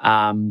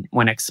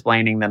when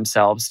explaining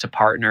themselves to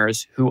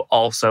partners who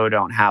also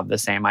don't have the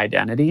same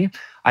identity.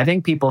 I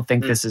think people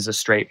think this is a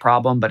straight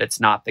problem, but it's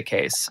not the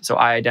case. So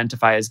I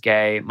identify as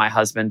gay. My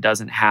husband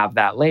doesn't have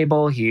that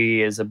label.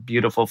 He is a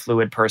beautiful,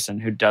 fluid person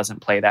who doesn't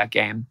play that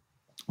game.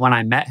 When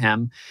I met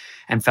him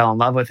and fell in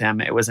love with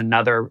him, it was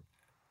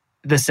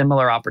the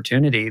similar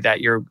opportunity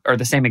or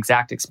the same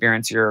exact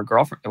experience your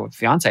girlfriend or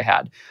fiance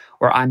had,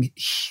 where I'm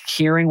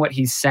hearing what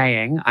he's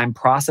saying. I'm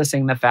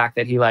processing the fact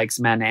that he likes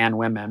men and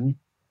women.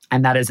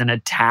 And that is an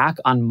attack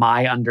on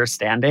my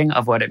understanding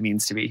of what it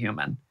means to be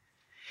human.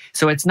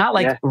 So it's not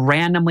like Yeah.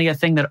 randomly a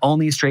thing that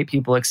only straight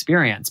people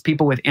experience.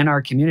 People within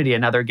our community,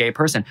 another gay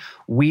person,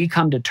 we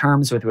come to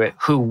terms with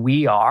who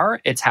we are.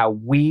 It's how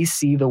we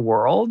see the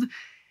world.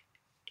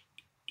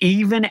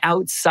 Even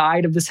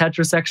outside of this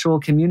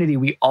heterosexual community,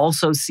 we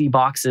also see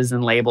boxes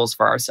and labels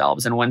for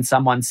ourselves. And when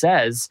someone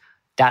says,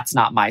 that's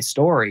not my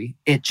story,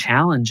 it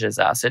challenges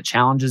us. It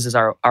challenges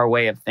our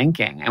way of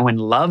thinking. And when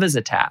love is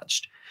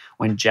attached,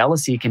 when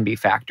jealousy can be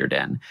factored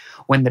in,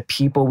 when the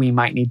people we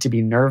might need to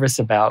be nervous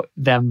about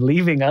them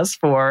leaving us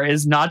for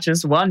is not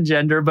just one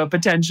gender, but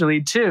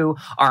potentially two,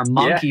 our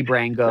monkey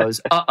brain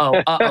goes,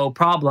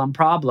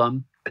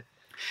 problem.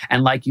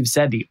 And like you've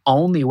said, the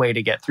only way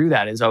to get through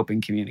that is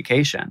open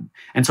communication.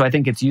 And so I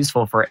think it's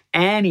useful for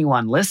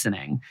anyone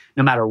listening,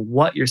 no matter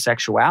what your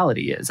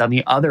sexuality is, on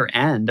the other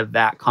end of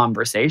that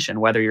conversation,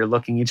 whether you're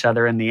looking each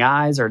other in the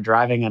eyes or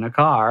driving in a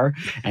car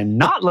and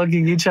not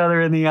looking each other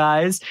in the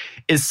eyes,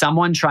 is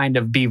someone trying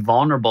to be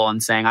vulnerable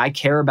and saying, I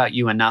care about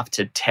you enough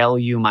to tell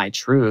you my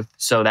truth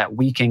so that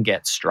we can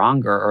get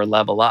stronger or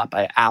level up.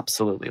 I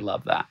absolutely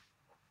love that.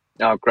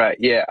 Oh,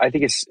 great. Yeah, I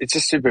think it's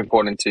just super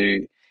important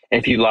to,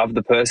 if you love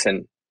the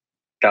person,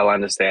 they'll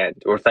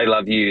understand. Or if they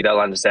love you, they'll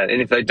understand.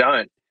 And if they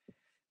don't,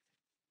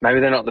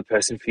 maybe they're not the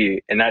person for you.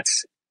 And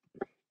that's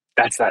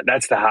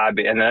the hard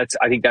bit. And I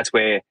think that's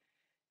where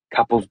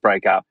couples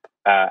break up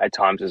at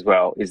times as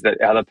well, is that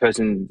the other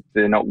person,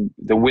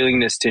 the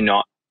willingness to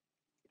not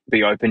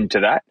be open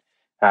to that.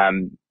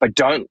 But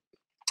don't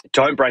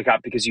break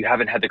up because you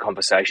haven't had the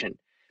conversation,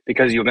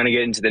 because you're going to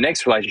get into the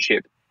next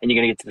relationship and you're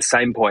going to get to the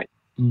same point.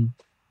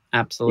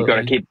 Absolutely. You've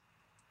got to keep,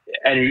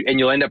 and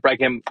you'll end up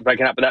breaking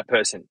up with that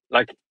person.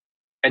 Like,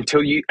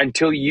 until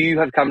you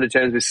have come to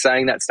terms with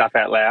saying that stuff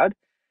out loud,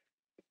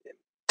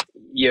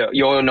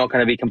 you're not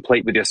going to be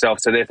complete with yourself.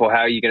 So therefore, how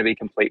are you going to be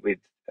complete with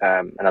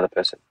another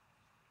person?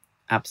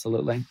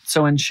 Absolutely.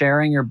 So in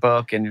sharing your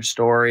book and your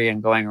story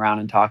and going around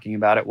and talking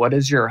about it, what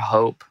is your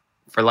hope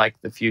for like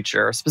the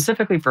future,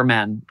 specifically for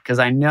men? Because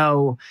I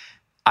know,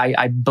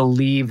 I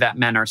believe that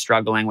men are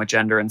struggling with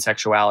gender and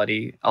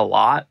sexuality a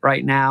lot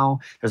right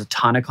now. There's a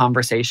ton of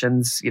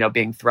conversations,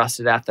 being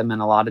thrusted at them in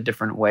a lot of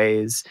different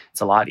ways.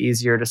 It's a lot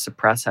easier to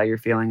suppress how you're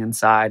feeling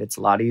inside. It's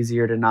a lot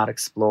easier to not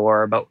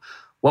explore. But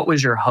what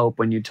was your hope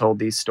when you told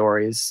these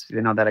stories,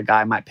 that a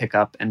guy might pick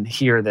up and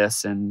hear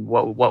this, and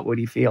what would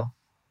he feel?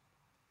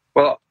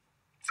 Well,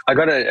 I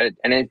got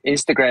an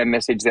Instagram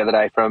message the other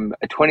day from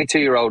a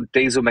 22-year-old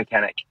diesel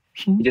mechanic.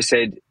 He just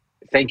said,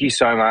 thank you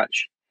so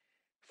much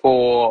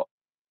for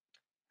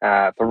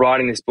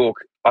writing this book.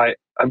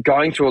 I'm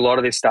going through a lot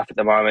of this stuff at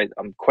the moment.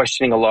 I'm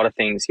questioning a lot of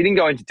things. He didn't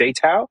go into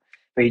detail,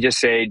 but he just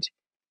said,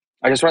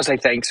 I just want to say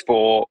thanks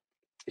for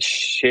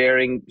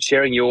sharing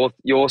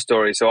your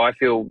story, so I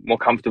feel more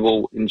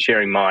comfortable in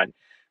sharing mine.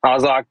 I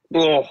was like,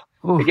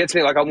 it gets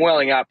me, like I'm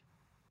welling up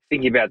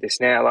thinking about this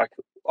now. Like,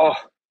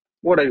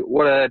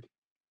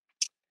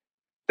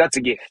 that's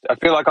a gift. I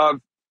feel like I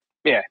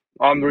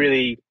was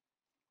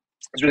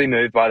really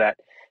moved by that.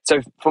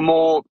 So for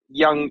more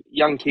young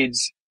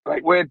kids,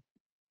 like, we're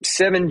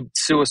 7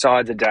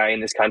 suicides a day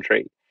in this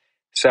country.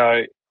 So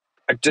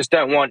I just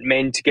don't want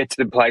men to get to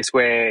the place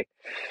where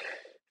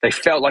they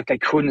felt like they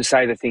couldn't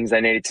say the things they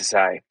needed to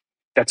say.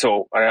 That's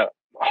all.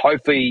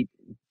 Hopefully,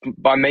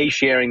 by me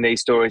sharing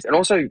these stories and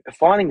also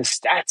finding the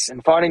stats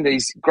and finding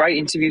these great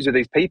interviews with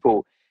these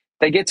people,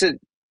 they get to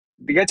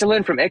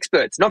learn from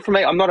experts. Not from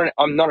me. I'm not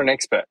an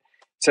expert.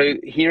 So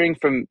hearing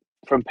from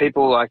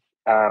people like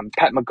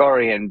Pat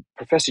McGorry and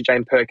Professor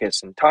Jane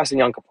Perkis and Tyson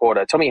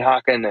Yunkaporta, Tommy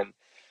Harkin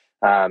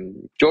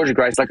and Georgia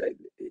Grace, like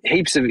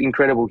heaps of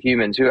incredible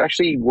humans who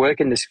actually work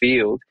in this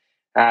field,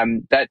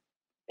 that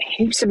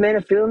heaps of men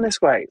are feeling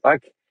this way.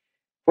 Like,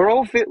 we're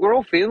all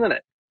feeling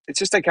it. It's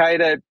just okay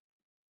to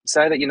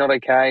say that you're not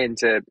okay and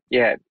to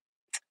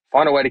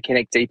find a way to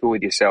connect deeper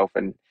with yourself,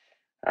 and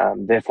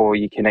therefore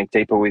you connect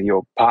deeper with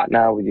your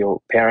partner, with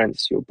your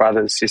parents, your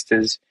brothers,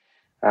 sisters,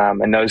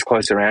 and those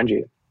close around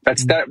you.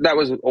 That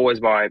was always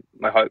my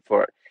hope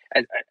for it,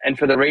 and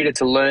for the reader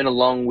to learn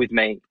along with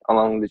me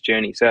along this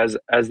journey. So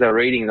as they're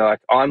reading, they're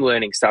like, I'm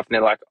learning stuff, and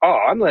they're like, oh,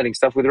 I'm learning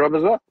stuff with Rob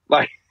as well.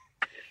 Like,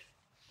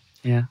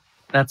 yeah,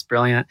 that's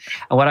brilliant.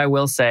 And what I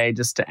will say,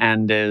 just to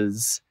end,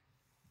 is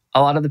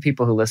a lot of the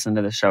people who listen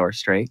to the show are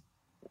straight.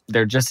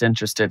 They're just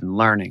interested in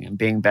learning and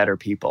being better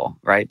people,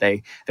 right?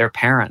 They're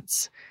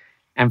parents.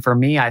 And for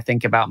me, I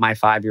think about my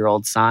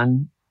 5-year-old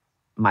son,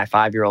 my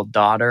 5-year-old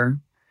daughter,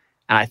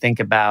 and I think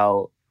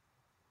about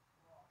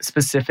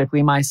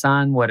specifically my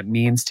son, what it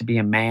means to be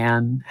a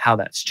man, how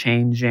that's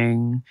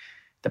changing,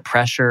 the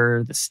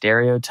pressure, the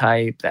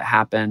stereotype that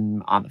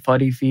happen on the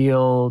footy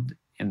field,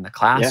 in the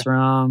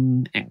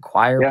classroom, in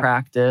choir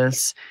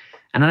practice.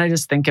 And then I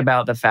just think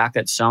about the fact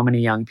that so many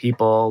young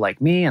people like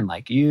me and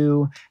like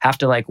you have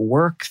to like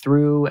work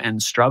through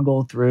and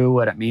struggle through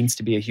what it means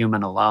to be a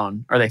human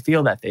alone, or they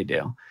feel that they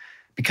do,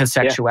 because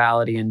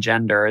sexuality and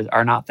gender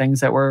are not things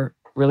that we're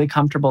really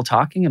comfortable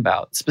talking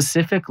about,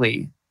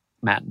 specifically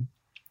men.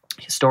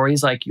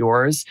 Stories like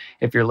yours,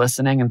 if you're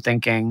listening and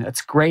thinking,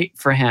 it's great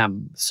for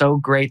him, so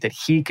great that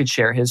he could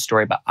share his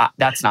story, but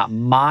that's not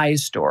my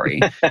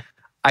story.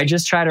 I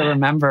just try to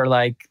remember,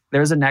 like,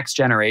 there's a next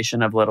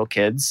generation of little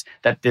kids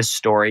that this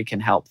story can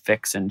help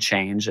fix and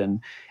change.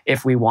 And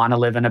if we want to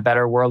live in a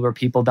better world where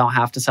people don't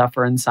have to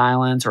suffer in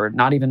silence, or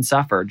not even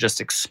suffer, just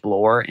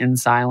explore in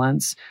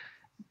silence,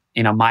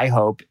 you know, my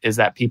hope is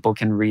that people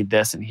can read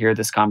this and hear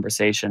this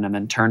conversation and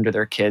then turn to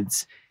their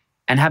kids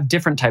and have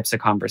different types of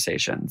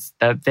conversations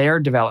that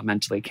they're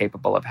developmentally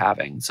capable of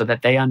having, so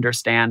that they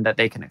understand that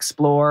they can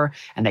explore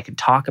and they can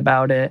talk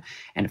about it.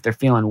 And if they're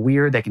feeling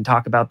weird, they can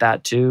talk about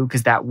that too,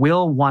 because that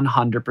will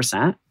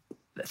 100%,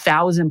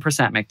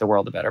 1,000% make the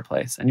world a better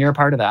place. And you're a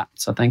part of that.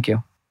 So thank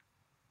you.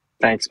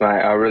 Thanks, mate.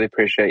 I really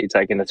appreciate you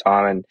taking the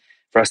time and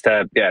for us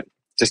to,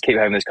 just keep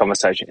having this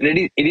conversation. And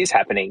it is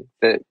happening.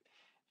 The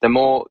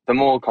more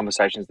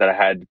conversations that I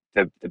had,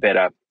 the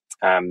better.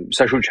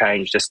 Social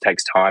change just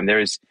takes time.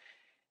 There's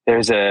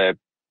an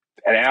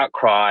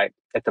outcry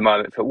at the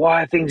moment for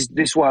why are things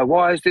this way?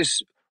 Why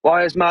is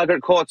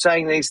Margaret Court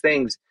saying these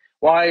things?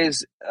 Why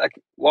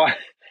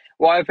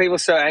are people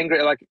so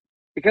angry? Like,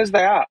 because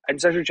they are. And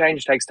social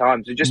change takes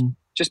time. So just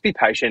be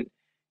patient.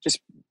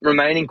 Just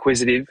remain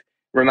inquisitive.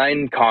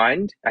 Remain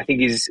kind, I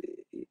think is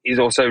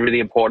also really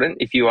important.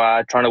 If you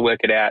are trying to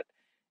work it out,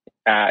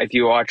 if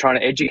you are trying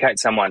to educate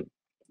someone,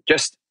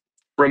 just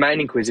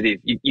remain inquisitive.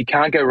 You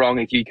can't go wrong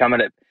if you come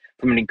at it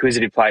from an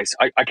inquisitive place.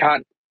 I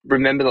can't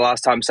remember the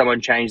last time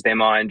someone changed their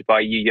mind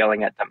by you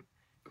yelling at them.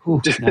 Ooh,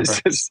 it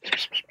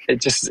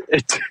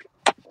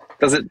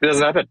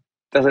doesn't happen.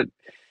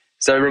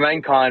 So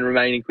remain kind,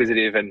 remain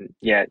inquisitive, and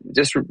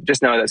just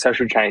know that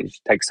social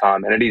change takes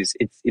time, and it's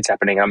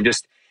happening. I'm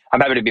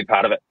happy to be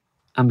part of it.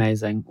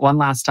 Amazing. One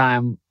last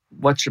time,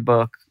 what's your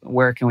book?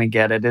 Where can we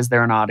get it? Is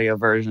there an audio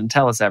version?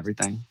 Tell us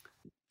everything.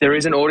 There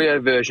is an audio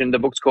version. The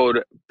book's called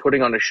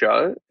Putting on a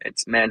Show.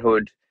 It's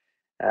Manhood.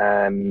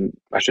 I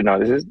should know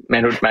this is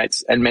Manhood,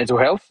 Mates, and Mental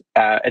Health.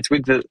 It's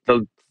with the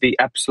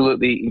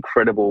absolutely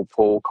incredible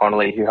Paul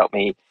Connolly, who helped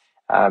me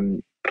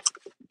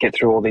get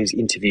through all these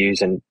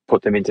interviews and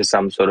put them into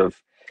some sort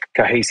of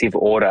cohesive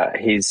order.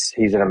 He's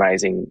an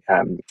amazing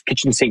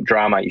kitchen sink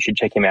drama. You should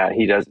check him out.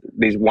 He does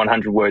these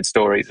 100-word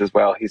stories as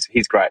well.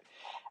 He's great.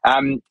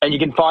 And you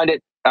can find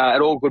it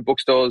at all good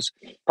bookstores,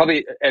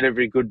 probably at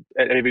every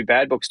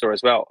bad bookstore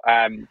as well.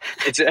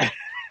 It's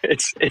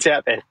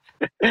out there.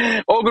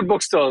 All good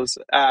bookstores.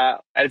 And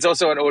it's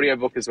also an audio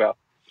book as well.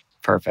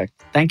 Perfect.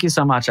 Thank you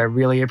so much. I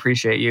really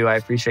appreciate you. I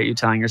appreciate you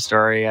telling your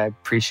story. I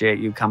appreciate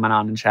you coming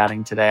on and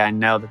chatting today. I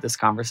know that this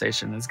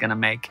conversation is going to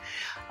make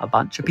a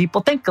bunch of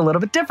people think a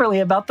little bit differently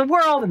about the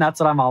world, and that's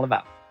what I'm all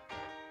about.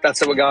 That's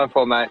what we're going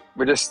for, mate.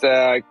 We're just,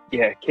 keep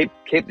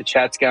the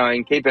chats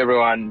going, keep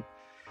everyone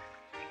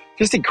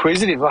just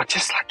inquisitive.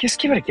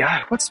 Just give it a go.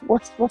 What's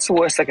the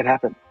worst that can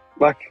happen?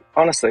 Like,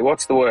 honestly,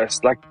 what's the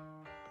worst? Like,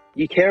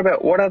 you care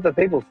about what other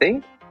people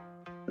think?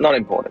 Not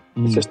important.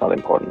 It's just not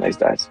important these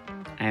days.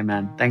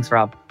 Amen. Thanks,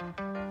 Rob.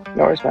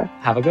 No worries, mate.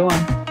 Have a good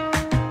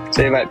one.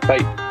 See you, mate. Bye.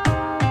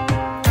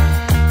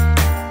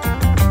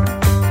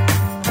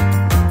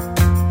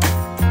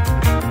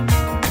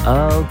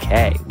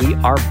 Okay, we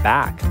are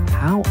back.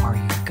 How are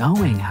you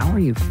going? How are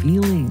you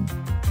feeling?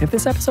 If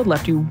this episode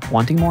left you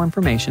wanting more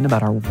information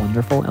about our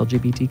wonderful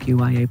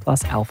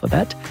LGBTQIA+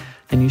 alphabet,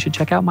 then you should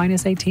check out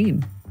Minus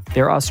 18.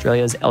 They're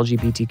Australia's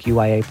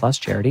LGBTQIA+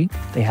 charity.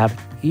 They have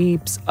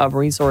heaps of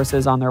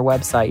resources on their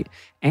website,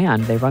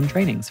 and they run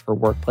trainings for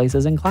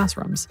workplaces and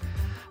classrooms.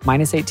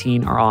 Minus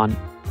 18 are on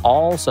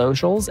all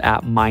socials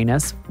at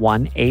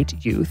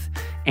 -18youth,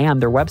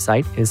 and their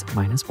website is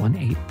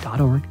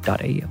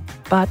 -18.org.au.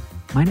 But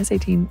Minus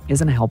 18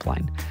 isn't a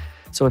helpline.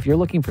 So if you're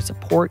looking for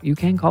support, you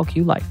can call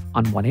Q Life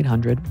on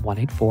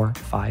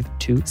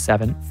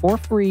 1-800-184-527 for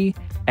free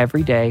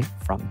every day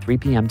from 3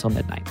 p.m. till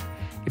midnight.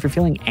 If you're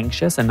feeling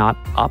anxious and not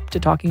up to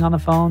talking on the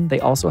phone, they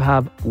also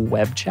have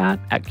web chat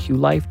at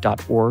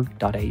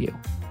qlife.org.au.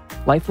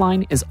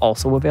 Lifeline is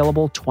also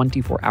available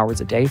 24 hours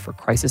a day for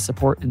crisis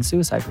support and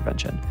suicide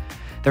prevention.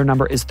 Their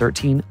number is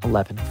 13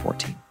 11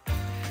 14.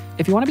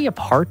 If you want to be a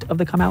part of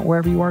the Come Out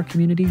Wherever You Are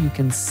community, you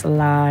can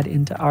slide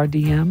into our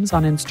DMs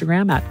on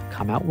Instagram at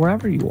Come Out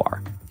Wherever You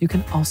Are. You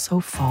can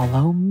also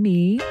follow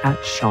me at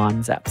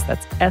Sean Zepps.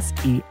 That's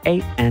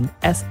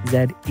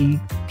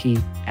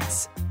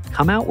SeanSzeps.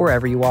 Come Out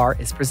Wherever You Are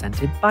is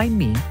presented by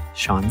me,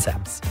 Sean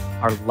Zepps.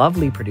 Our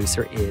lovely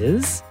producer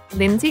is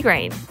Lindsay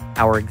Green.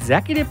 Our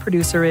executive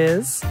producer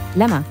is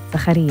Lema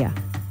Zacharia.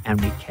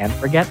 And we can't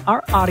forget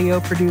our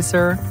audio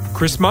producer,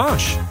 Chris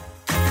Marsh.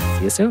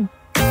 See you soon.